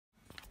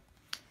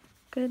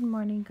Good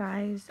morning,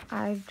 guys.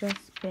 I've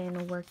just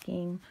been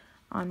working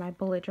on my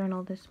bullet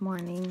journal this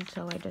morning,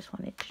 so I just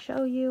wanted to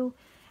show you.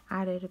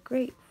 Added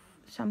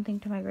something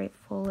to my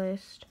grateful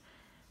list,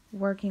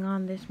 working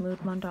on this mood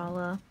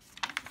mandala,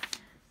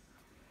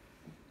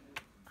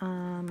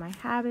 my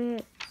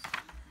habits,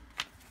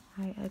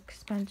 my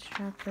expense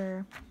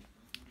tracker,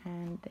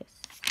 and this.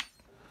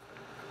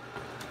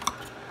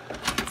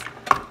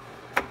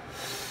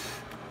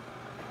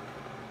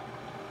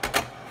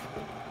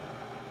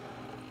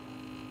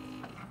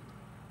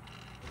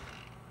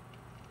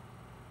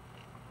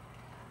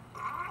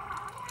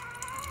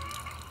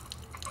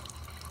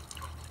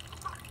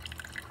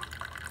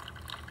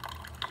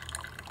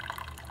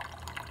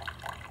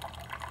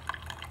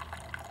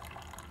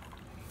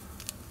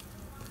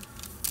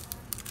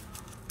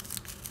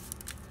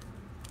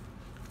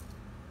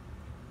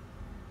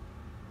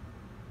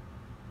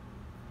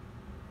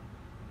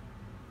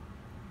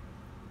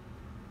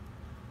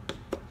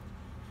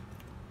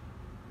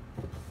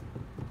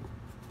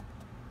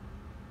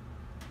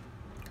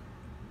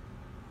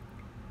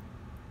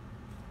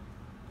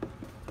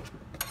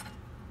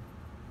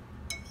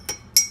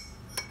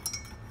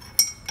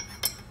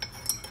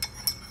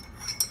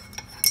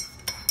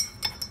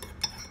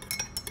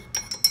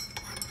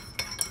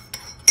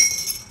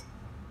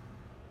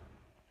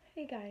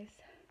 Hey guys,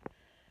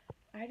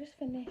 I just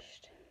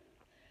finished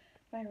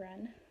my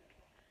run.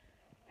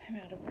 I'm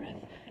out of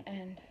breath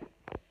and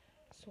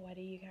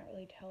sweaty, you can't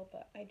really tell,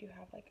 but I do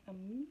have like a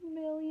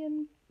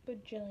million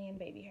bajillion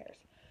baby hairs.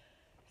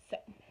 So,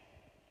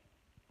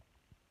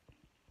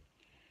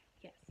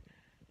 yes,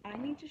 I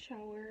need to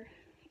shower.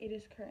 It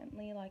is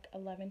currently like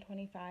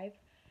 11:25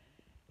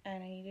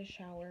 and I need to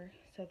shower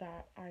so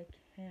that I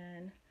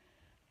can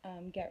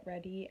get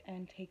ready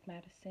and take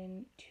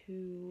Madison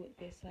to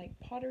this like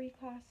pottery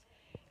class.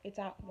 It's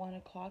at 1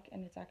 o'clock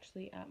and it's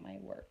actually at my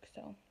work,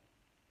 so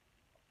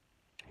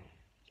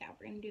yeah,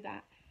 we're gonna do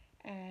that.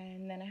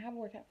 And then I have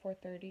work at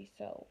 4:30,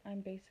 so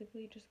I'm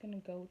basically just gonna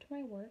go to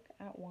my work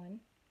at 1,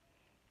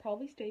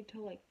 probably stay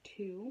till like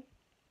 2,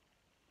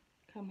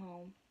 come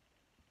home,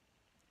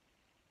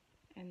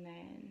 and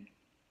then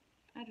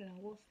I don't know,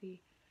 we'll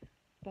see.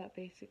 But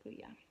basically,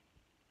 yeah,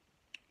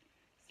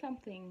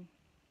 something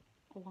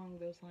along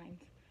those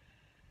lines.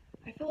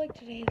 I feel like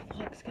today's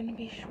vlog's gonna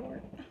be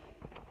short,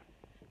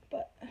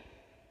 but I'm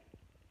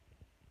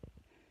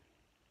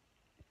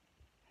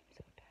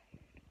so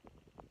tired.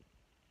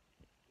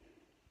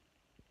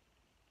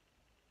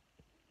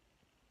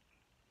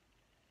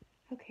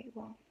 Okay,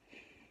 well,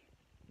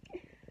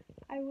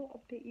 I will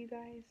update you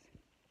guys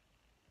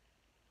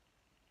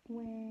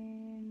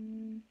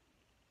when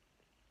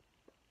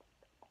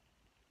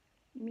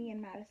me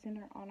and Madison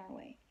are on our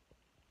way.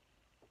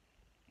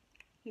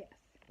 Yes,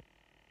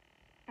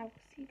 I will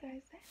see you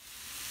guys then.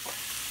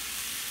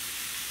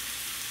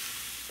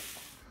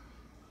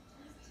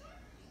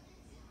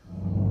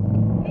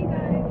 Hey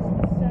guys,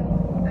 so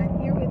I'm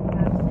here with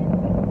Madison,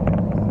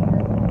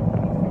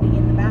 sitting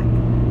in the back,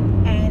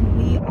 and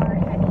we are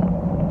heading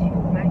to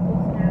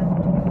Michael's now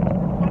to go to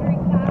the pottery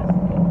class.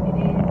 It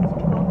is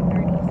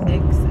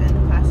 12:36 and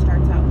the class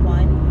starts at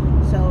 1,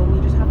 so we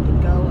just have to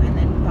go and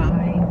then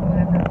buy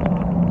whatever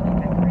pot to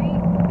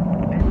decorate,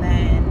 and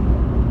then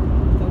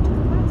go to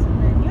the class, and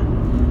then yeah,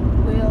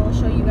 we'll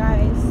show you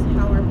guys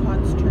how our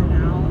pots turn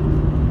out.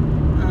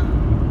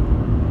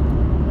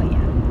 But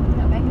yeah, do you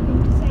have anything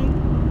to say?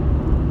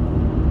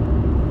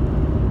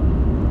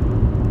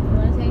 You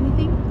want to say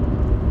anything?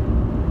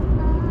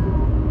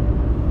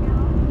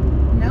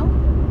 No?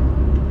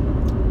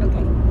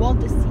 Okay, we'll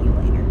just see you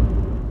later.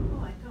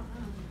 Oh, I don't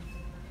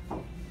know.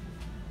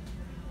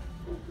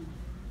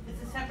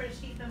 It's a separate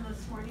sheet than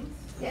this morning's?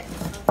 Yes.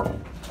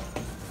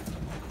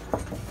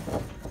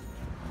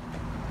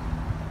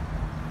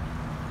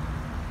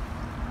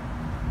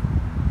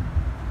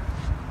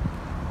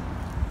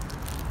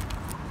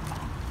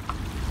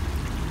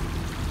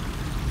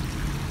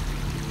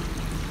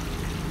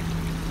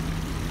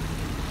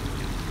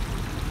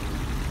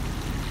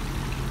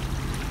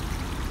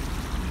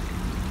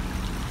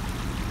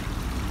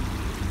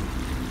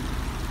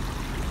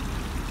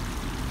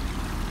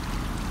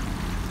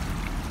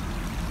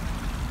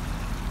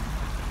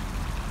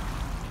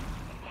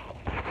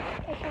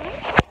 Okay.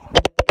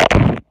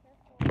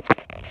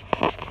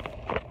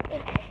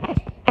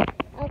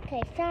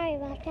 Okay, sorry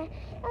about that.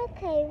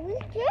 Okay, we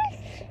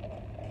just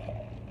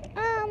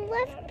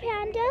left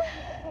Panda.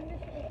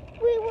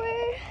 We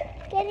were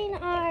getting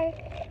our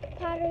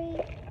pottery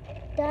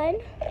done.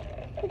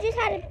 We just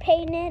had to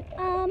paint it.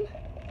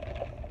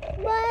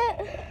 But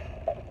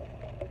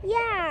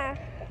yeah.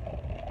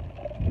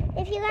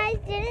 If you guys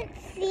didn't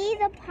see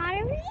the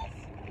potteries,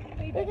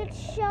 we could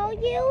show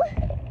you.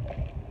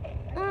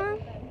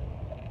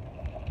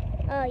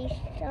 Oh, you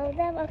showed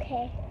them?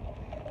 Okay.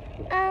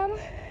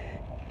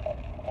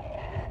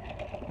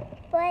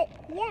 But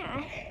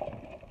yeah.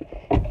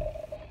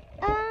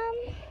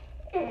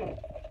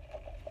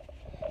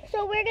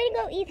 So we're gonna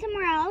go eat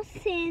somewhere else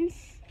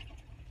since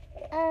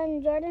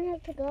Jordan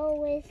has to go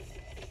with.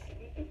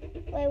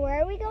 Wait,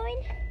 where are we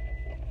going?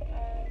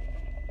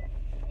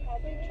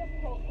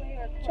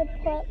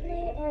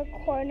 Chipotle or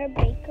Corner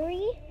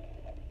Bakery.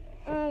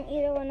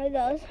 Either one of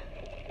those.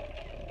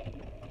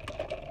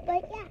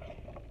 But yeah.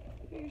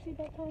 Your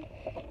seatbelt on?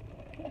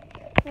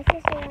 My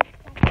sister wants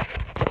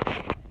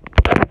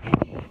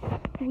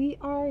We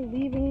are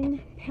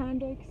leaving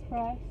Panda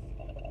Express,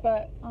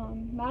 but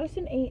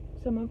Madison ate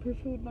some of her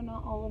food, but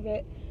not all of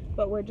it.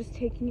 But we're just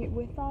taking it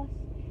with us,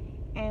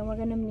 and we're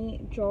gonna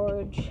meet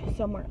George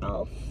somewhere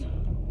else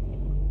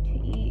to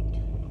eat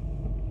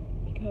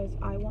because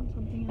I want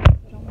something else.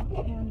 I don't want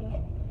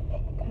Panda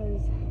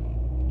because,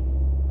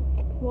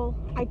 well,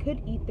 I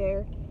could eat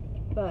there,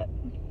 but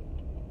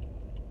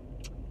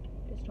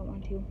just don't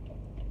want to.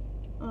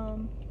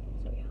 So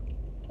yeah.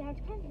 Yeah,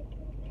 it's kind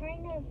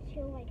of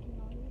feel like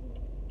noisy.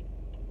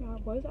 Yeah,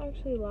 it was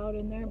actually loud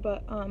in there,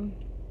 but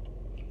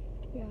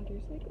yeah,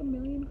 there's like a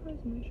million cars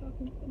in my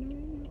shopping center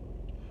right now.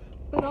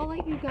 But I'll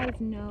let you guys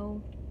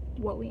know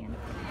what we end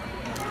up doing.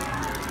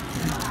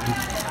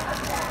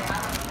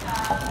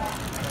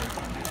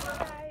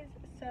 Guys,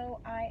 so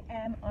I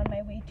am on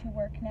my way to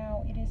work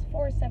now. It is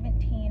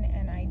 4:17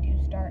 and I do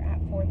start at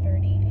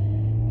 4:30.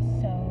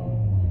 So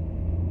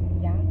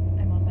yeah,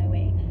 I'm on my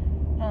way.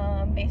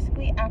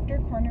 Basically after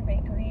Corner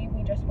Bakery,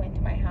 we just went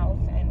to my house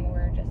and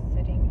we're just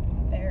sitting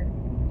there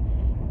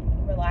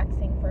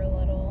relaxing for a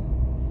little,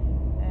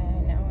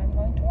 and now I'm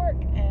going to work,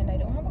 and I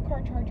don't have a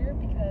car charger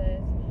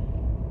because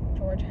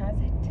George has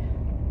it,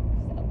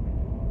 so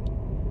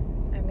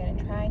I'm gonna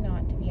try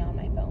not to be on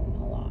my phone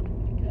a lot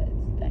because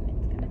then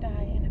it's gonna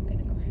die and I'm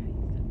gonna cry.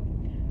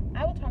 So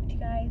I will talk to you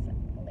guys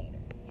later.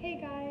 Hey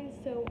guys,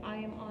 so I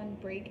am on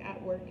break at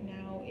work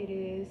now. It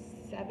is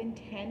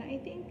 7:10 I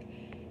think,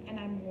 and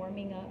I'm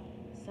warming up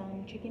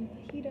some chicken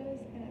fajitas,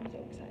 and I'm so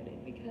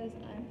excited because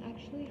I'm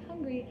actually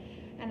hungry,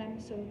 and I'm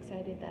so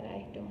excited that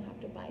I don't have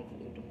to buy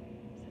food.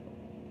 So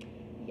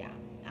yeah,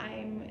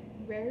 I'm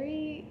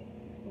very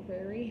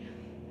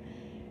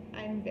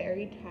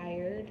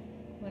tired.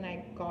 When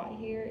I got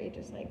here, it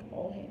just like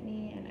all hit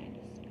me and I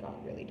just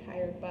got really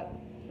tired, but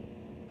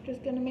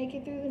just gonna make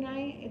it through the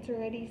night. It's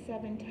already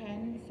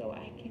 7:10, so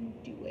I can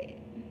do it.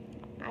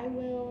 I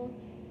will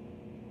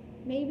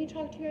maybe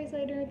talk to you guys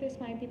later. This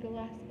might be the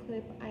last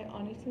clip. I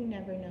honestly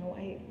never know.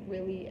 I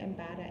really am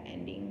bad at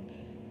ending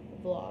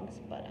vlogs,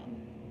 but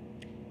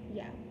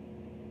yeah,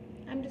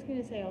 I'm just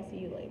gonna say I'll see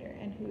you later,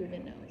 and who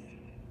even knows.